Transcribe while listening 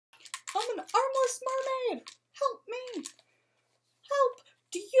I'm an armless mermaid. Help me. Help.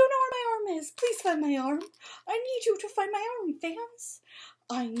 Do you know where my arm is? Please find my arm. I need you to find my arm, fans.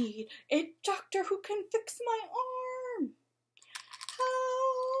 I need a doctor who can fix my arm.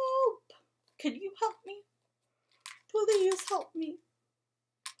 Help. Can you help me? Please help me.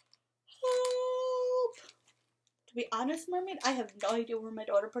 Help. To be honest, mermaid, I have no idea where my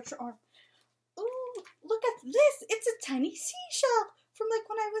daughter put her arm. Ooh, look at this. It's a tiny seashell from like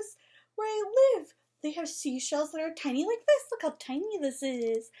when I was where I live. They have seashells that are tiny like this. Look how tiny this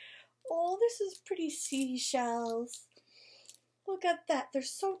is. Oh, this is pretty seashells. Look at that. They're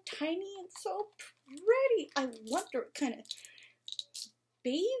so tiny and so pretty. I wonder what kind of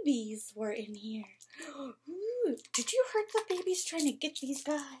babies were in here. Ooh, did you hear the babies trying to get these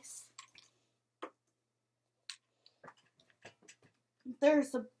guys?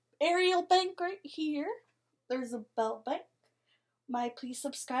 There's a aerial bank right here. There's a bell bank. Please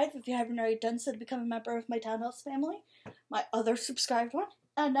subscribe if you haven't already done so to become a member of my townhouse family. My other subscribed one.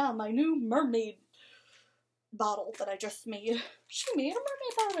 And now my new mermaid bottle that I just made. She made a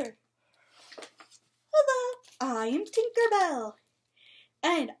mermaid powder. Hello, I am Tinkerbell.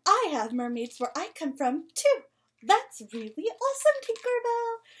 And I have mermaids where I come from too. That's really awesome,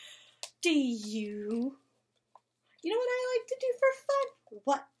 Tinkerbell. Do you? You know what I like to do for fun?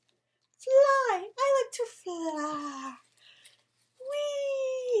 What? Fly. I like to fly.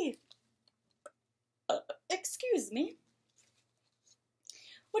 Whee! Excuse me.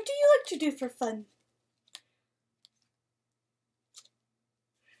 What do you like to do for fun?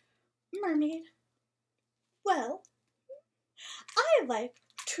 Mermaid. Well, I like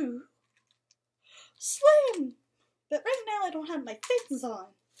to swim. But right now I don't have my fins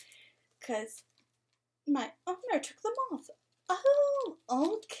on. Because my owner took them off. Oh,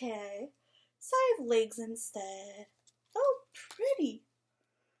 okay. So I have legs instead. Oh, pretty.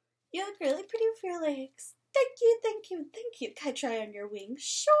 You look really pretty with your legs. Thank you, thank you, thank you. Can I try on your wings?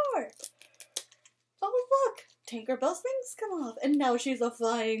 Sure. Oh, look. Tinkerbell's wings come off. And now she's a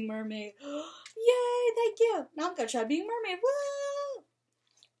flying mermaid. Yay, thank you. Now I'm going to try being a mermaid. Whoa.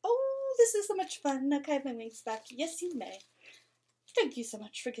 Oh, this is so much fun. Now can I have my wings back? Yes, you may. Thank you so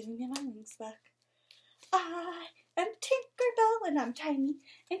much for giving me my wings back. I am Tinkerbell and I'm tiny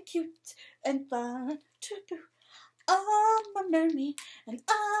and cute and fun to boo. I'm a mermaid and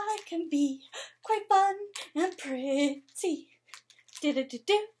I can be quite fun and pretty.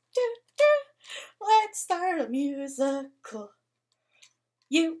 Do-do-do-do-do-do. Let's start a musical.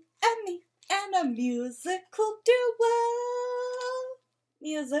 You and me and a musical duo.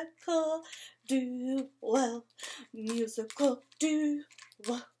 Musical duo. Musical duo.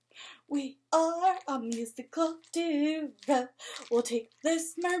 We are a musical duo. We'll take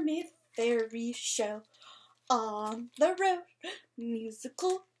this mermaid fairy show on the road.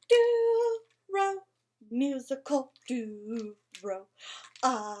 Musical duo. Musical duo.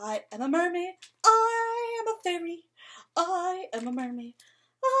 I am a mermaid. I am a fairy. I am a mermaid.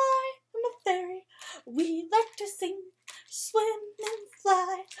 I am a fairy. We like to sing, swim and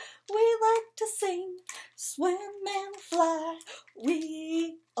fly. We like to sing, swim and fly.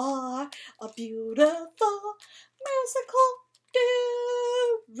 We are a beautiful musical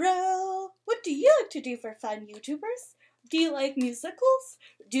duo. What do you like to do for fun, YouTubers? Do you like musicals?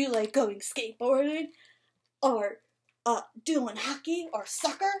 Do you like going skateboarding? Or doing hockey or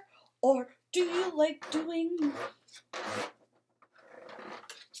soccer? Or do you like doing...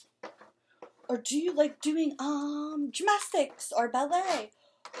 Or do you like doing gymnastics or ballet?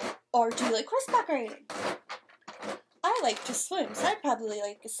 Or do you like horseback riding? I like to swim, so I'd probably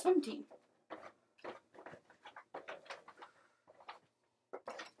like a swim team.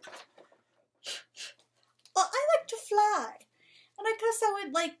 Well, I like to fly. And I guess I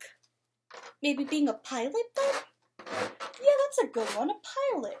would like maybe being a pilot then? Yeah, that's a good one, a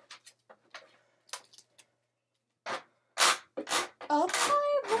pilot. A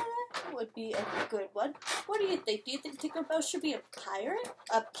pilot would be a good one. What do you think? Do you think Tinkerbell should be a pirate?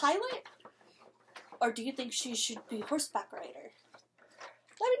 A pilot? Or do you think she should be a horseback rider?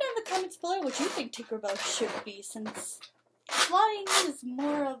 Let me know in the comments below what you think Tinkerbell should be, since flying is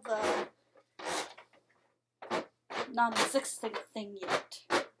more of a non-existent thing yet.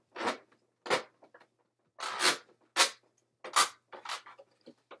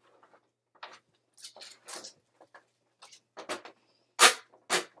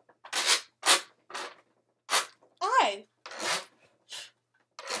 I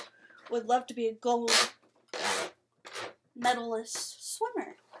would love to be a gold medalist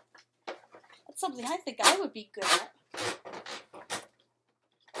swimmer. That's something I think I would be good at.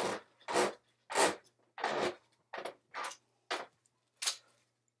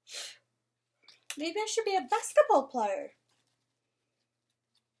 Maybe I should be a basketball player.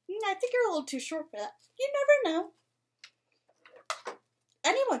 I think you're a little too short for that. You never know.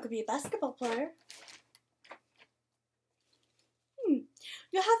 Anyone could be a basketball player.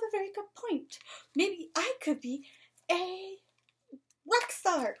 You have a very good point. Maybe I could be a rock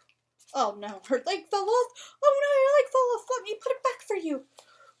star. Oh no, her leg fell off. Oh no, your leg fell off. Let me put it back for you.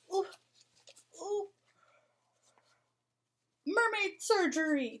 Oh, oh. Mermaid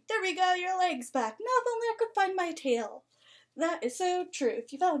surgery. There we go, your leg's back. Now if only I could find my tail. That is so true.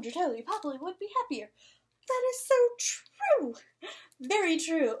 If you found your tail, you probably would be happier. That is so true. Very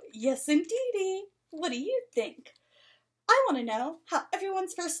true. Yes, indeedy. What do you think? I want to know how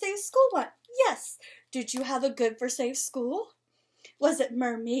everyone's first day of school went. Yes. Did you have a good first day of school? Was it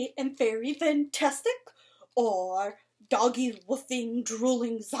mermaid and fairy fantastic? Or doggy woofing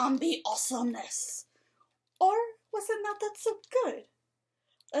drooling zombie awesomeness? Or was it not that so good?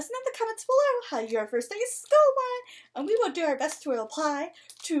 Let us know in the comments below how your first day of school went, and we will do our best to apply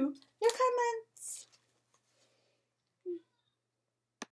to your comments.